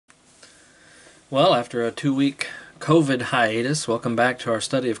Well, after a 2-week COVID hiatus, welcome back to our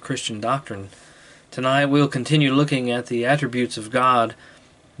study of Christian doctrine. Tonight we'll continue looking at the attributes of God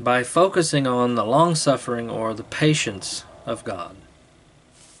by focusing on the long-suffering or the patience of God.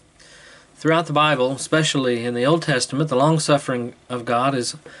 Throughout the Bible, especially in the Old Testament, the long-suffering of God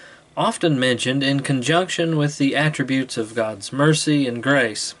is often mentioned in conjunction with the attributes of God's mercy and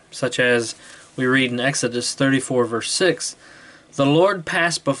grace, such as we read in Exodus 34 verse 6, "The Lord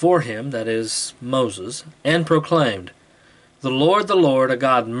passed before him," that is, Moses, "and proclaimed, the Lord, a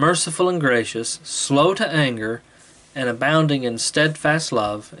God merciful and gracious, slow to anger, and abounding in steadfast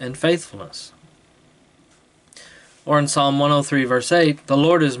love and faithfulness." Or in Psalm 103 verse 8, "The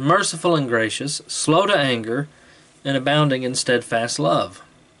Lord is merciful and gracious, slow to anger, and abounding in steadfast love."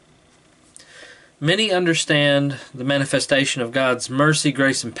 Many understand the manifestation of God's mercy,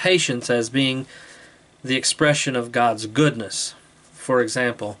 grace, and patience as being the expression of God's goodness. For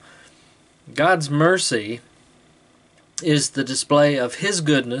example, God's mercy is the display of His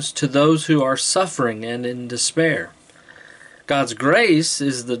goodness to those who are suffering and in despair. God's grace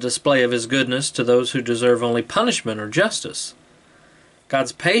is the display of His goodness to those who deserve only punishment or justice.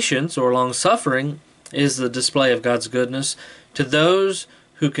 God's patience or long-suffering is the display of God's goodness to those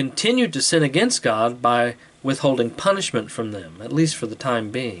who continue to sin against God by withholding punishment from them, at least for the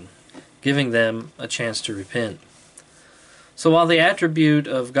time being, giving them a chance to repent. So while the attribute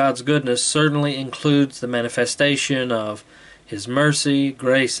of God's goodness certainly includes the manifestation of His mercy,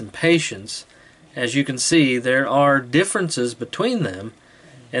 grace, and patience, as you can see, there are differences between them,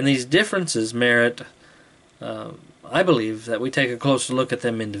 and these differences merit, I believe, that we take a closer look at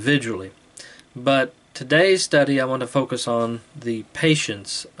them individually. But today's study, I want to focus on the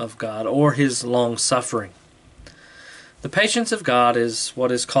patience of God, or His long-suffering. The patience of God is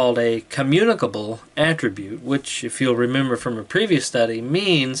what is called a communicable attribute, which, if you'll remember from a previous study,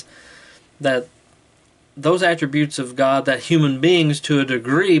 means that those attributes of God that human beings to a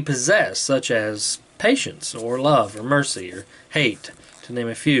degree possess, such as patience, or love, or mercy, or hate, to name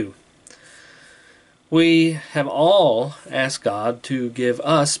a few. We have all asked God to give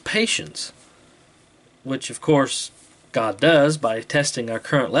us patience, which of course God does by testing our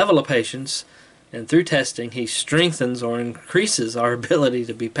current level of patience, and through testing He strengthens or increases our ability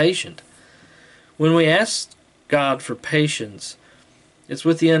to be patient. When we ask God for patience, it's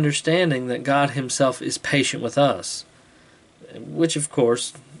with the understanding that God Himself is patient with us, which of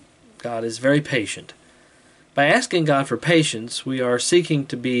course God is very patient. By asking God for patience, we are seeking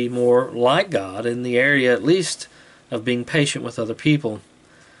to be more like God in the area at least of being patient with other people.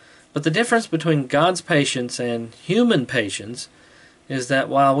 But the difference between God's patience and human patience is that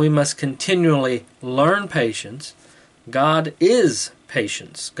while we must continually learn patience, God is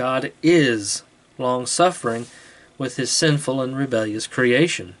patience. God is long-suffering with His sinful and rebellious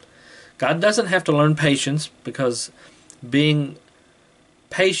creation. God doesn't have to learn patience because being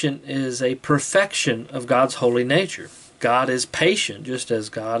patient is a perfection of God's holy nature. God is patient just as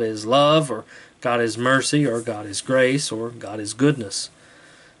God is love, or God is mercy, or God is grace, or God is goodness.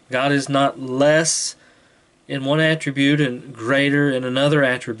 God is not less in one attribute and greater in another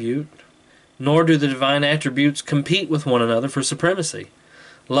attribute, nor do the divine attributes compete with one another for supremacy.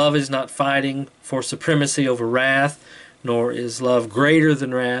 Love is not fighting for supremacy over wrath, nor is love greater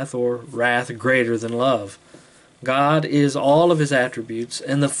than wrath, or wrath greater than love. God is all of His attributes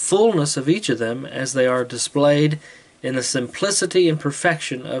and the fullness of each of them as they are displayed in the simplicity and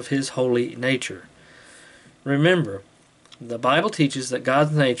perfection of His holy nature. Remember, the Bible teaches that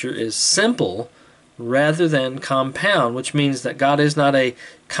God's nature is simple rather than compound, which means that God is not a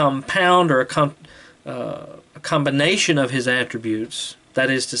compound or a combination of His attributes, that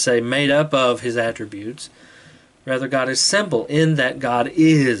is to say, made up of His attributes. Rather, God is simple in that God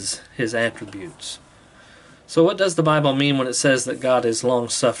is His attributes. So what does the Bible mean when it says that God is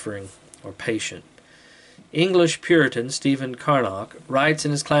long-suffering or patient? English Puritan Stephen Carnock writes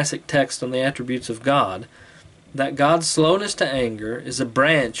in his classic text on the attributes of God that God's slowness to anger is a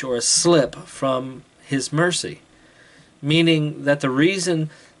branch or a slip from His mercy, meaning that the reason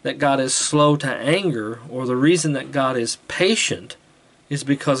that God is slow to anger, or the reason that God is patient, is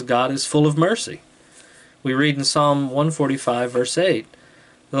because God is full of mercy. We read in Psalm 145 verse 8,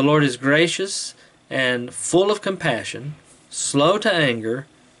 "The Lord is gracious and full of compassion, slow to anger,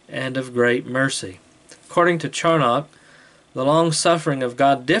 and of great mercy." According to Charnock, the long-suffering of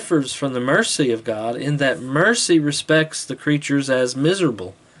God differs from the mercy of God in that mercy respects the creatures as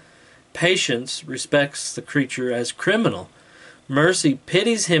miserable. Patience respects the creature as criminal. Mercy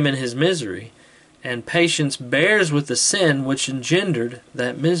pities him in his misery, and patience bears with the sin which engendered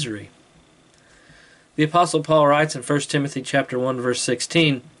that misery. The Apostle Paul writes in 1 Timothy chapter 1, verse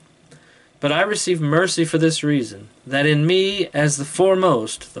 16, But I receive mercy for this reason, that in me, as the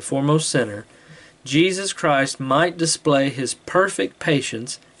foremost sinner, Jesus Christ might display his perfect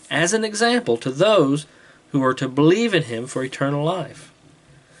patience as an example to those who are to believe in him for eternal life.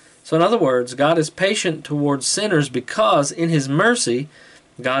 So in other words, God is patient towards sinners because in his mercy,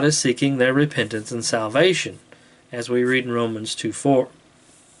 God is seeking their repentance and salvation, as we read in Romans 2:4.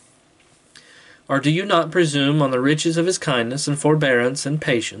 Or do you not presume on the riches of his kindness and forbearance and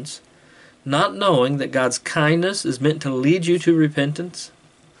patience, not knowing that God's kindness is meant to lead you to repentance?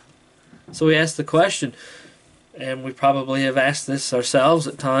 So we ask the question, and we probably have asked this ourselves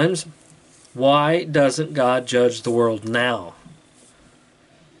at times, why doesn't God judge the world now?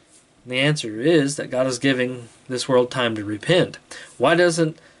 The answer is that God is giving this world time to repent. Why does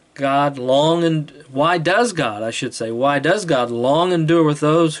God long endure with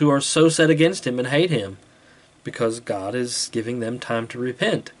those who are so set against him and hate him? Because God is giving them time to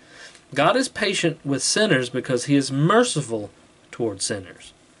repent. God is patient with sinners because he is merciful toward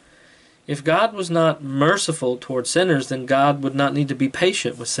sinners. If God was not merciful toward sinners, then God would not need to be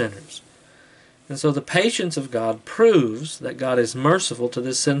patient with sinners. And so the patience of God proves that God is merciful to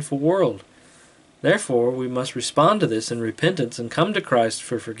this sinful world. Therefore, we must respond to this in repentance and come to Christ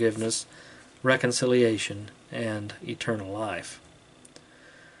for forgiveness, reconciliation, and eternal life.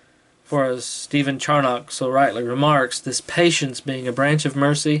 For as Stephen Charnock so rightly remarks, this patience being a branch of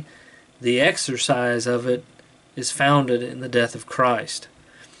mercy, the exercise of it is founded in the death of Christ.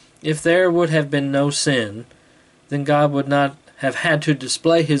 If there would have been no sin, then God would not have had to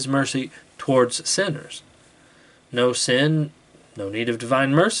display his mercy towards sinners. No sin, no need of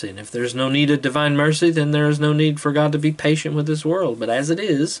divine mercy. And if there's no need of divine mercy, then there is no need for God to be patient with this world. But as it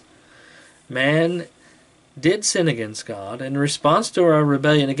is, man did sin against God. In response to our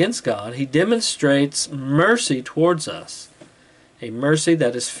rebellion against God, he demonstrates mercy towards us. A mercy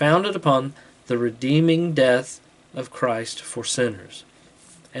that is founded upon the redeeming death of Christ for sinners.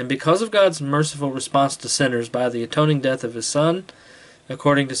 And because of God's merciful response to sinners by the atoning death of his Son,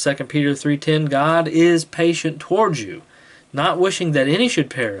 according to 2 Peter 3:10, God is patient towards you, not wishing that any should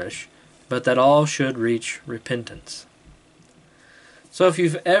perish, but that all should reach repentance. So if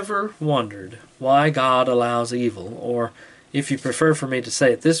you've ever wondered why God allows evil, or if you prefer for me to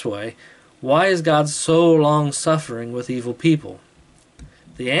say it this way, why is God so long-suffering with evil people?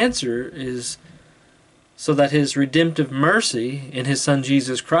 The answer is so that his redemptive mercy in his Son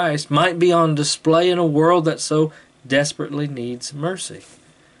Jesus Christ might be on display in a world that so desperately needs mercy.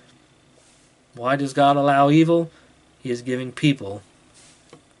 Why does God allow evil? He is giving people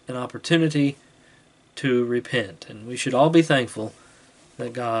an opportunity to repent. And we should all be thankful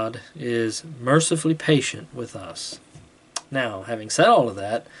that God is mercifully patient with us. Now, having said all of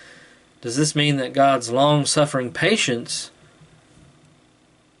that, does this mean that God's long-suffering patience,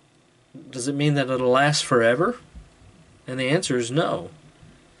 does it mean that it'll last forever? And the answer is no.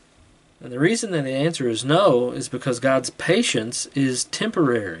 And the reason that the answer is no is because God's patience is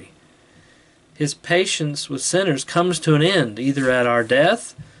temporary. His patience with sinners comes to an end, either at our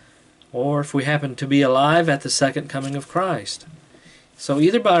death, or if we happen to be alive at the second coming of Christ. So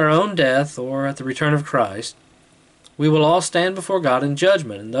either by our own death or at the return of Christ, we will all stand before God in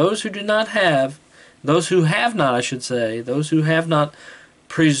judgment. And those who have not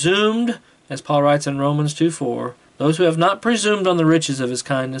presumed, as Paul writes in Romans 2:4, those who have not presumed on the riches of his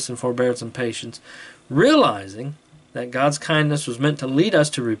kindness and forbearance and patience, realizing that God's kindness was meant to lead us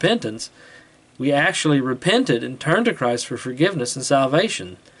to repentance, we actually repented and turned to Christ for forgiveness and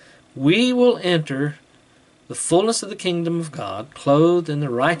salvation. We will enter the fullness of the kingdom of God, clothed in the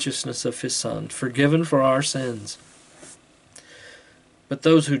righteousness of his Son, forgiven for our sins. But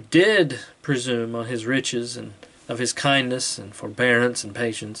those who did presume on his riches and of his kindness and forbearance and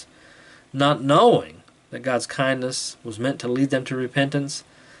patience, not knowing that God's kindness was meant to lead them to repentance,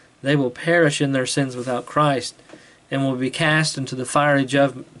 they will perish in their sins without Christ and will be cast into the fiery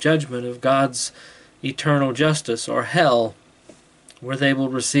judgment of God's eternal justice, or hell, where they will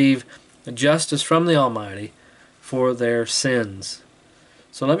receive justice from the Almighty for their sins.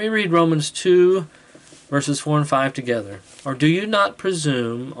 So let me read Romans 2, verses 4 and 5 together. Or do you not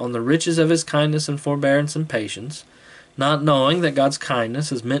presume on the riches of his kindness and forbearance and patience, not knowing that God's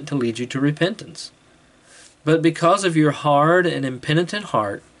kindness is meant to lead you to repentance? But because of your hard and impenitent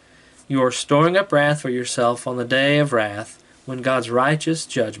heart, you are storing up wrath for yourself on the day of wrath, when God's righteous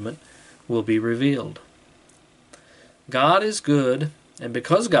judgment will be revealed. God is good, and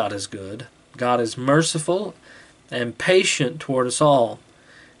because God is good, God is merciful and patient toward us all.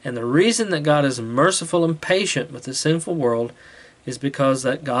 And the reason that God is merciful and patient with the sinful world is because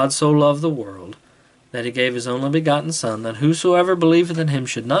that God so loved the world that he gave his only begotten Son, that whosoever believeth in him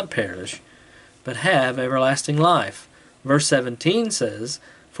should not perish, but have everlasting life. Verse 17 says,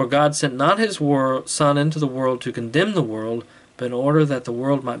 For God sent not his Son into the world to condemn the world, but in order that the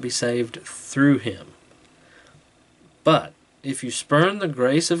world might be saved through him. But if you spurn the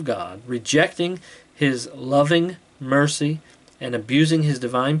grace of God, rejecting his loving mercy and abusing his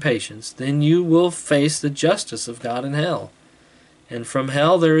divine patience, then you will face the justice of God in hell. And from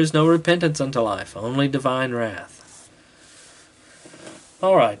hell there is no repentance unto life, only divine wrath.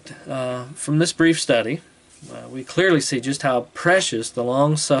 All right, from this brief study, we clearly see just how precious the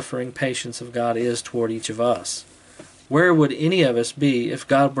long-suffering patience of God is toward each of us. Where would any of us be if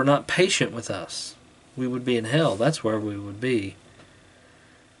God were not patient with us? We would be in hell. That's where we would be.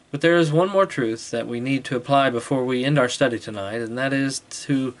 But there is one more truth that we need to apply before we end our study tonight, and that is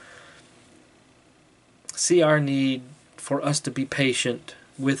to see our need for us to be patient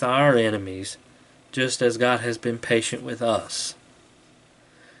with our enemies, just as God has been patient with us.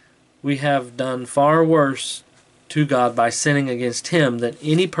 We have done far worse to God by sinning against him than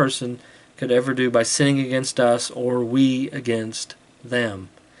any person could ever do by sinning against us or we against them.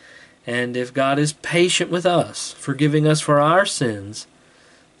 And if God is patient with us, forgiving us for our sins,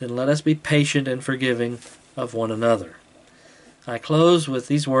 then let us be patient and forgiving of one another. I close with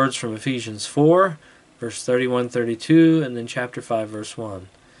these words from Ephesians 4, verse 31-32, and then chapter 5, verse 1.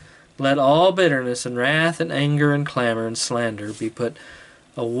 Let all bitterness and wrath and anger and clamor and slander be put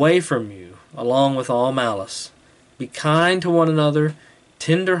away from you, along with all malice. Be kind to one another,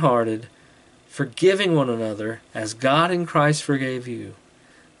 tender-hearted, forgiving one another, as God in Christ forgave you.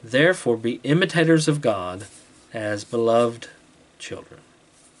 Therefore be imitators of God as beloved children.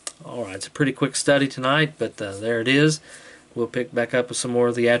 All right, it's a pretty quick study tonight, but there it is. We'll pick back up with some more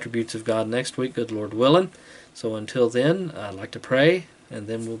of the attributes of God next week, good Lord willing. So until then, I'd like to pray, and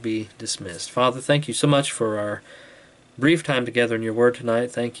then we'll be dismissed. Father, thank you so much for our brief time together in your word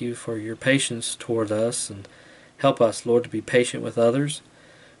tonight. Thank you for your patience toward us, and help us, Lord, to be patient with others.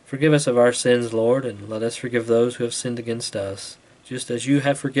 Forgive us of our sins, Lord, and let us forgive those who have sinned against us, just as you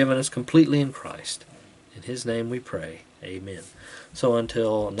have forgiven us completely in Christ. In his name we pray. Amen. So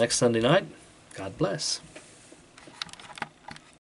until next Sunday night, God bless.